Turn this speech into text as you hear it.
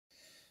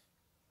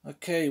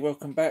Okay,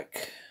 welcome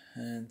back,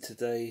 and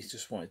today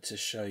just wanted to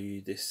show you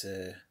this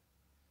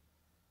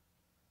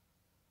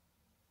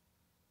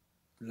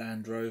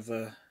Land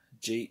Rover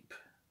Jeep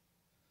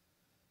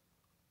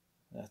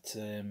that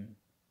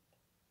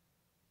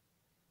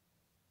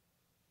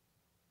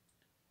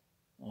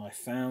I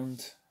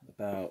found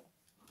about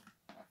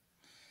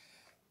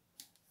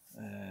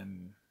I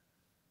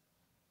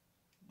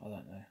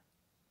don't know,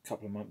 a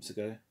couple of months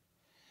ago.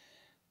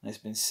 And it's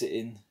been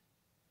sitting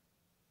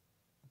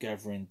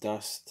gathering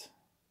dust.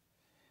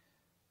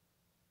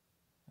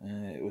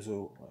 It was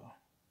all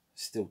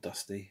still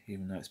dusty,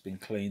 even though it's been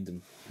cleaned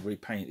and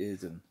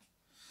repainted and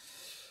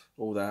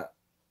all that.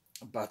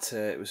 But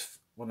it was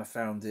when I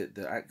found it,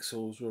 the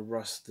axles were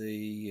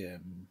rusty.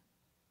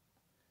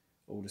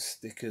 All the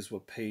stickers were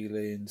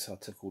peeling, so I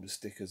took all the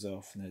stickers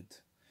off, and they'd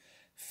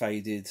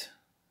faded,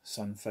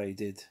 sun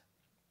faded.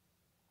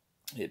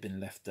 It had been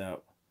left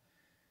out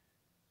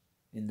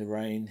in the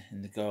rain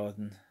in the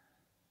garden.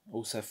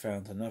 Also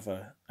found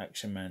another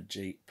Action Man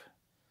Jeep.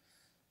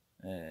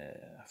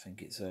 I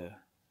think it's a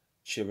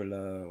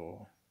Chirilla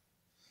or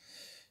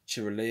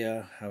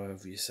Chirilia,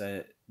 however you say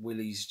it.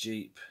 Willie's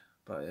Jeep,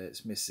 but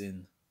it's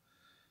missing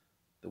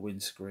the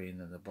windscreen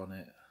and the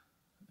bonnet.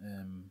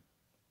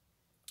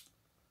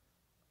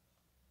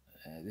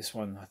 This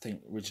one I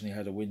think originally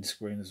had a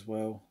windscreen as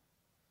well.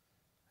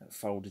 That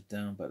folded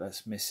down, but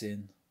that's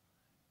missing.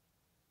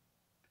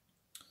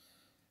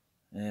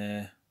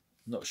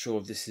 Not sure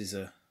if this is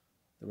the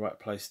right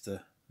place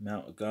to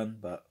mount a gun,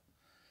 but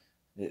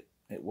it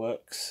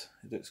works.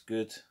 It looks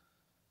good.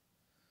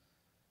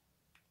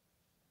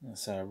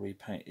 That's how I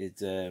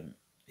repainted. You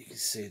can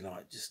see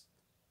like just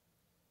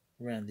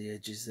around the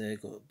edges there,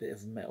 got a bit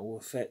of metal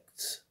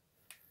effect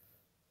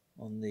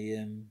on the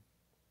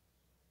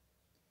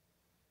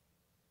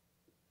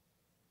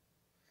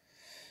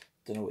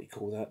don't know what you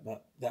call that,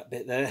 but that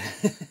bit there,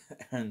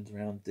 and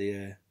around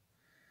the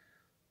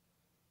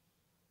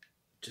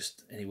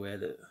just anywhere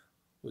that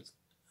would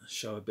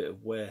show a bit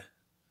of wear.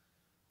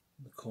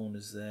 The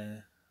corners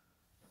there.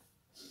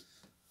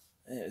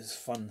 It was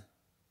fun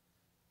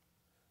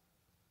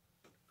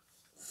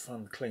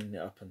cleaning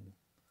it up and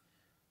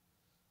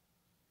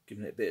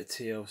giving it a bit of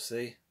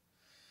TLC.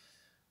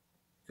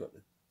 Got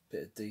a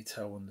bit of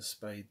detail on the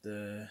spade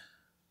there,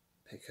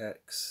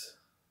 pickaxe.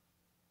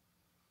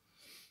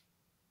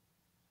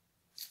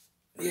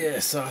 Yeah,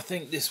 so I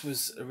think this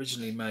was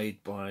originally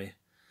made by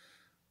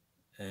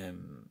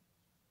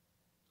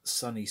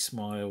Sunny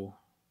Smile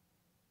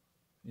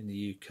in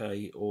the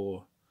UK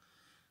or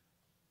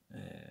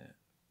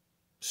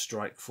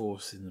Strike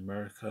Force in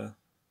America.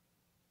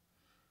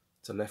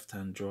 It's a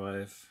left-hand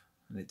drive,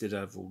 and it did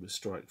have all the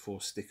Strike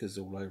Force stickers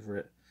all over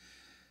it.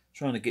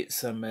 Trying to get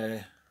some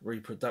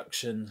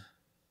reproduction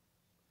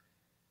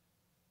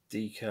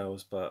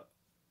decals, but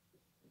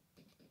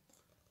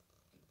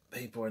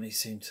people only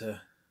seem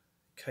to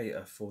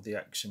cater for the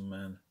Action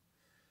Man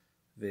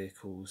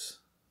vehicles.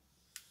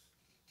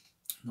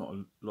 Not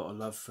a lot of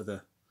love for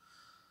the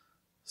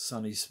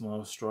Sunny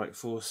Smile Strike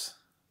Force.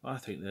 I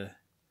think they're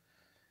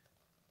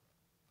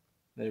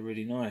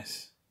really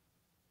nice.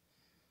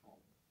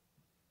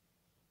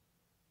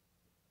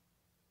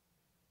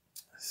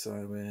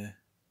 So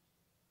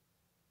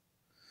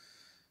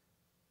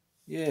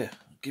yeah,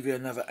 I'll give you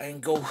another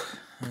angle,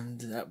 and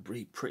that'd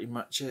be pretty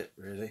much it,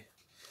 really.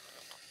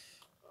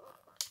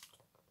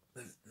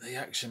 The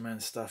Action Man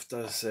stuff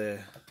does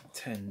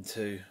tend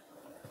to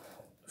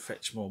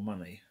fetch more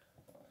money,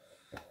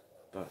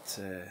 but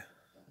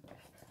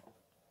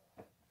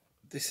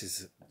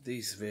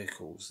these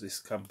vehicles, this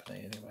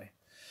company anyway,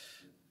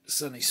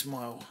 Sunny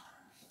Smile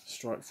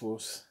Strike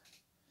Force,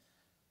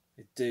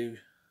 they do,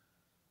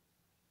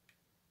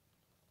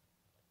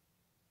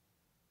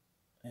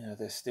 you know,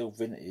 they're still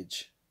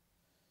vintage,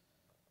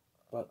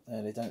 but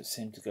they don't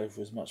seem to go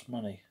for as much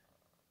money.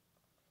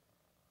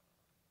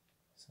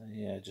 So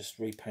yeah, just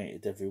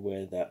repainted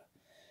everywhere that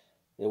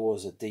there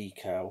was a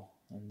decal,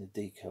 and the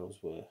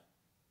decals were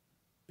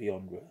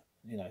beyond,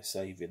 you know,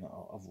 saving.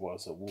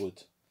 Otherwise I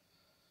would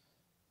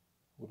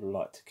have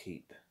liked to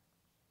keep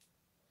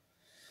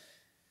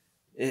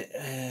it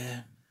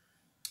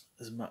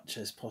as much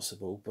as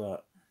possible,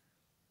 but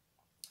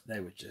they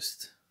were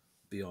just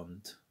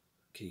beyond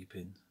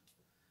keeping.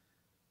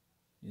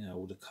 You know,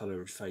 all the colour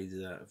had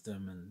faded out of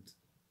them, and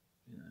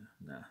you know,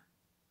 nah.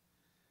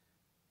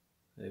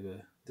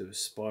 There were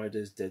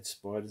spiders, dead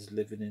spiders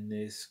living in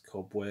this,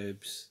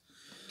 cobwebs,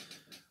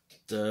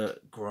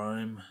 dirt,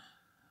 grime.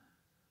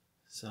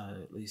 So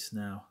at least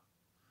now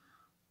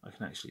I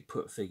can actually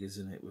put figures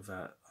in it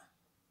without,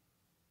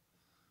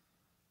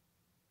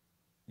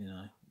 you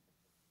know,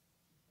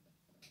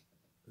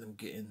 them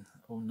getting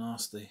all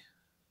nasty.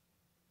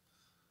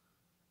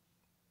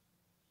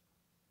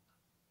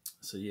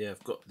 So yeah,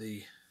 I've got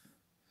the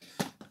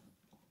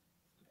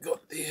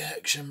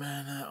Action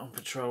Man out on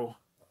patrol,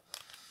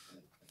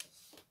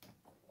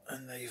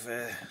 and they've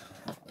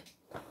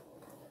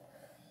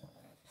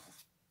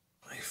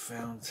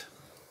found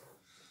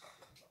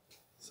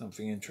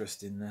something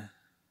interesting there.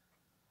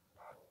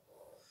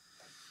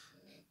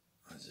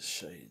 I'll just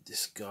show you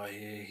this guy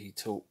here. He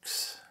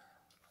talks.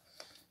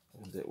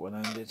 I can do it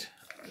one-handed.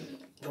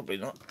 Probably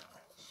not.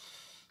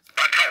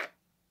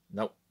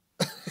 Nope.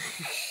 Let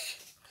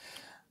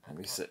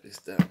me set this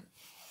down.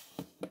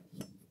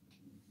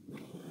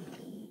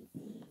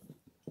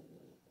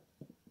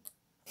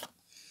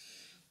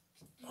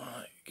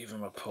 Alright, give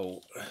him a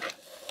pull. What's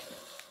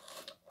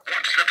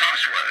the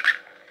password?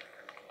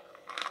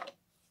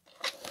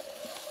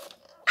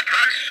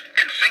 Address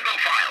in single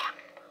file.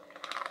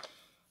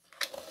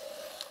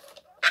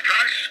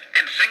 Address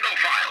in single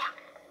file.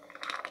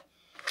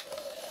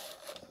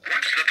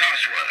 What's the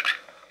password?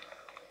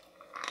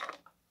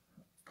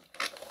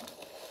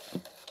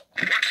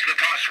 What's the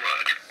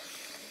password?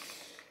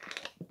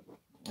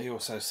 He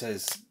also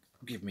says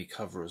give me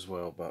cover as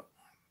well, but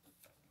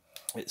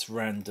it's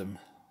random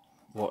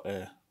what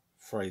a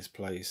phrase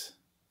plays.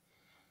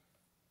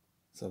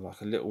 So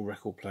like a little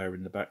record player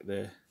in the back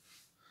there,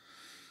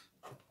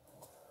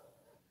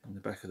 in the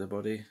back of the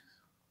body.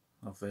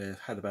 I've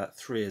had about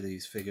 3 of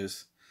these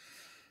figures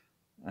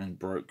and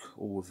broke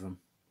all of them.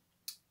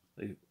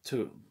 I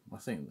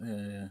think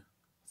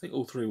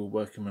all 3 were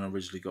working when I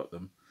originally got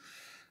them,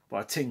 but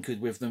I tinkered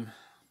with them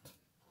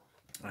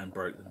and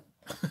broke them.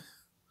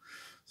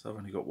 So I've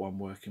only got 1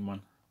 working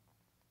one.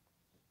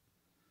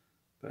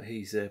 But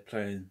he's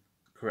playing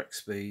correct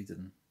speed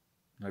and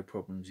no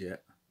problems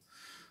yet.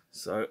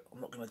 So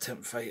I'm not going to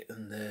tempt fate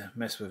and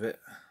mess with it.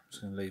 I'm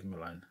just going to leave him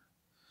alone.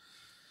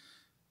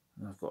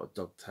 And I've got a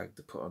dog tag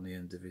to put on the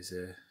end of his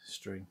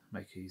string,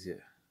 make it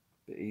a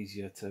bit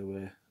easier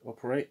to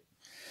operate.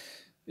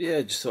 But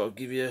yeah, just thought I'd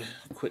give you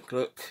a quick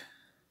look.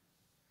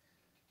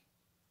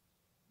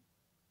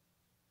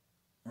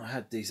 I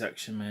had these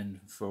Action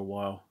Men for a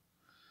while,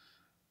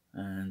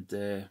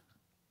 and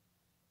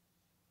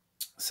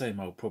same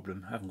old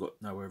problem. I haven't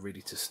got nowhere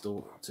really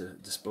to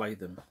display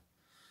them,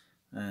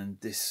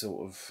 and this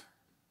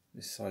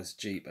size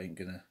Jeep ain't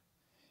gonna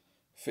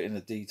fit in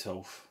a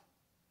Decals,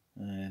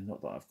 and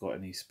not that I've got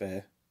any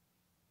spare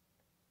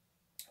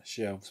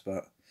shelves,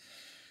 but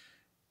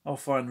I'll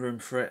find room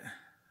for it.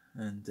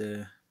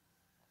 And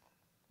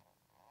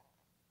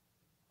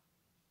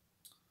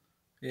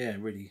yeah,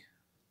 really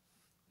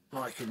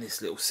liking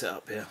this little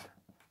setup here.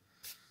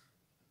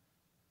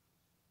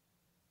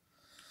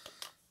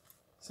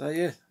 So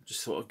yeah,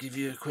 just thought I'd give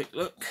you a quick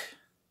look.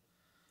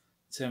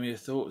 Tell me your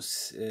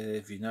thoughts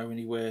if you know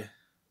anywhere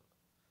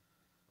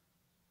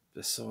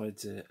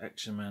besides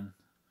Action Man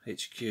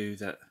HQ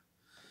that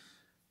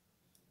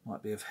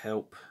might be of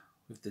help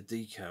with the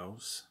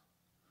decals.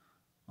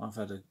 I've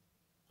had a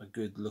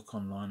good look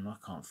online and I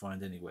can't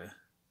find anywhere.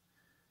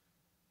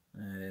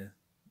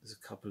 There's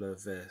a couple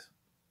of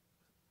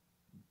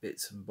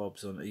bits and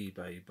bobs on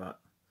eBay, but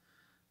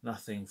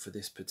nothing for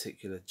this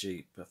particular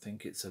Jeep. I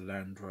think it's a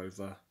Land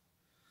Rover,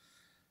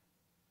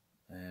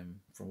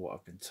 from what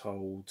I've been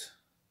told,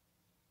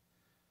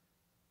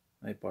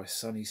 made by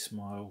Sunny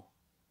Smile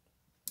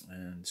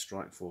and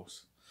Strike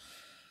Force.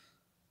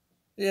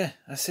 Yeah,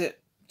 that's it.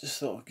 Just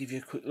thought I'd give you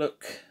a quick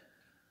look.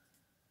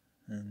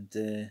 And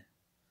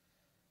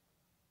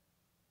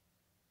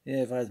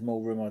yeah, if I had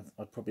more room,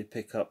 I'd probably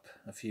pick up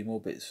a few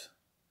more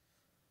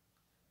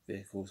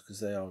vehicles, because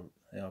they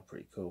are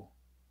pretty cool.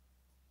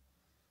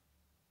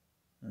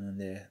 And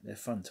they're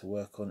fun to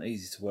work on,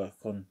 easy to work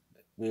on.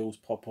 Wheels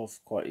pop off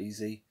quite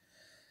easy.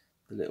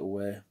 The little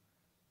I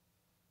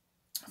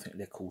think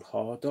they're called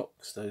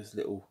hardocks. Those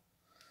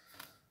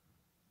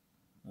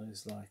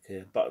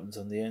buttons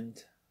on the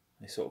end.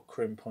 They sort of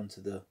crimp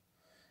onto the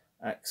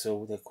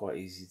axle. They're quite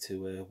easy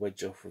to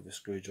wedge off with a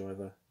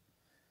screwdriver.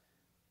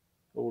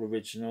 All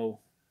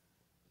original.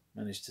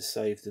 Managed to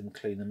save them,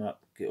 clean them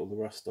up, get all the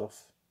rust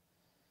off.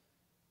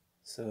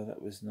 So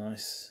that was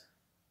nice.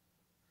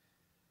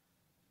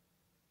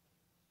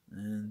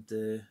 And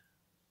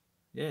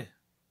yeah,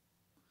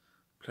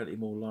 plenty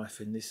more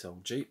life in this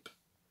old Jeep.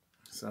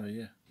 So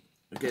yeah,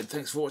 again,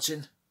 thanks for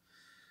watching.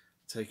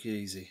 Take it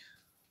easy.